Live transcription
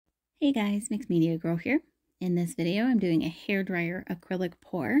Hey guys, Mixed Media Girl here. In this video, I'm doing a hairdryer acrylic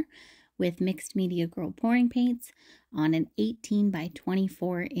pour with Mixed Media Girl pouring paints on an 18 by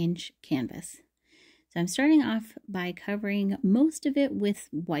 24 inch canvas. So I'm starting off by covering most of it with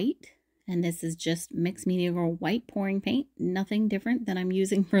white, and this is just Mixed Media Girl white pouring paint, nothing different than I'm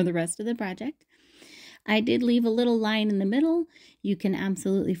using for the rest of the project. I did leave a little line in the middle. You can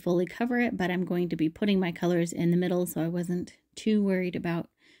absolutely fully cover it, but I'm going to be putting my colors in the middle, so I wasn't too worried about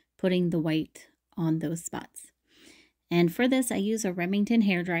putting the white on those spots. And for this, I use a Remington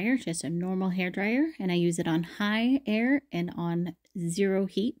hairdryer, just a normal hairdryer, and I use it on high air and on 0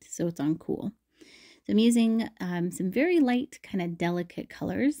 heat, so it's on cool. So I'm using some very light, kind of delicate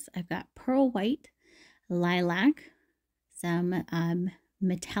colors. I've got pearl white, lilac, some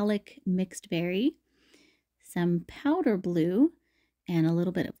metallic mixed berry, some powder blue, and a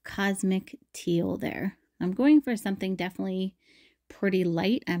little bit of cosmic teal there. I'm going for something definitely pretty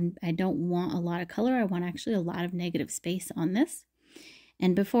light. I don't want a lot of color. I want actually a lot of negative space on this.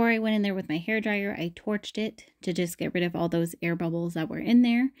 And before I went in there with my hairdryer, I torched it to just get rid of all those air bubbles that were in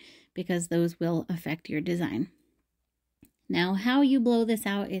there, because those will affect your design. Now, how you blow this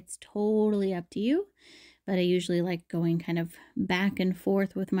out, it's totally up to you, but I usually like going kind of back and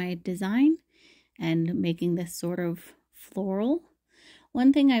forth with my design and making this sort of floral.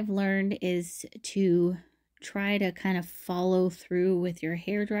 One thing I've learned is to try to kind of follow through with your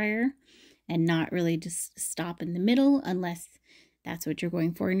hairdryer and not really just stop in the middle unless that's what you're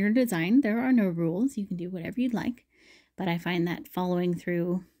going for in your design. There are no rules. You can do whatever you'd like, but I find that following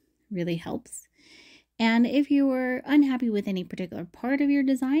through really helps. And if you were unhappy with any particular part of your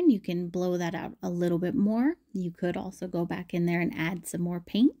design, you can blow that out a little bit more. You could also go back in there and add some more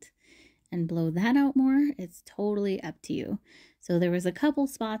paint and blow that out more. It's totally up to you. So there was a couple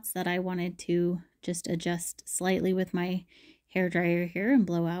spots that I wanted to just adjust slightly with my hairdryer here and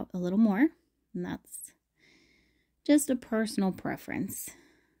blow out a little more. And that's just a personal preference.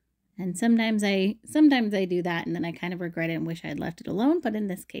 And sometimes I do that and then I kind of regret it and wish I had left it alone. But in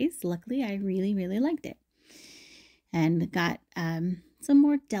this case, luckily, I really, really liked it. And got some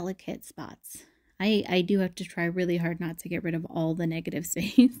more delicate spots. I do have to try really hard not to get rid of all the negative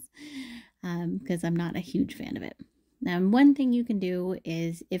space because I'm not a huge fan of it. Now, one thing you can do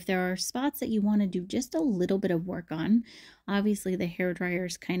is if there are spots that you want to do just a little bit of work on, obviously the hairdryer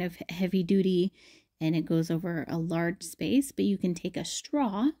is kind of heavy duty and it goes over a large space, but you can take a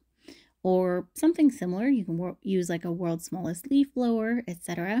straw or something similar. You can use like a world's smallest leaf blower,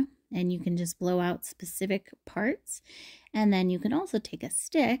 etc. And you can just blow out specific parts. And then you can also take a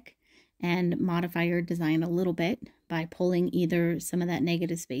stick and modify your design a little bit by pulling either some of that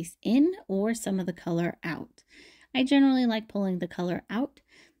negative space in or some of the color out. I generally like pulling the color out,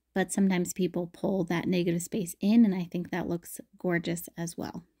 but sometimes people pull that negative space in, and I think that looks gorgeous as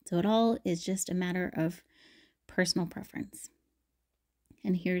well. So it all is just a matter of personal preference.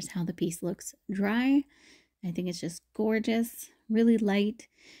 And here's how the piece looks dry. I think it's just gorgeous, really light,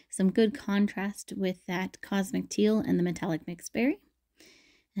 some good contrast with that cosmic teal and the metallic mixed berry.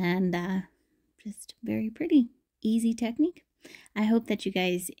 And just very pretty, easy technique. I hope that you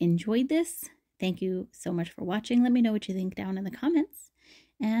guys enjoyed this. Thank you so much for watching. Let me know what you think down in the comments,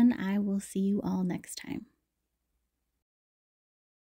 and I will see you all next time.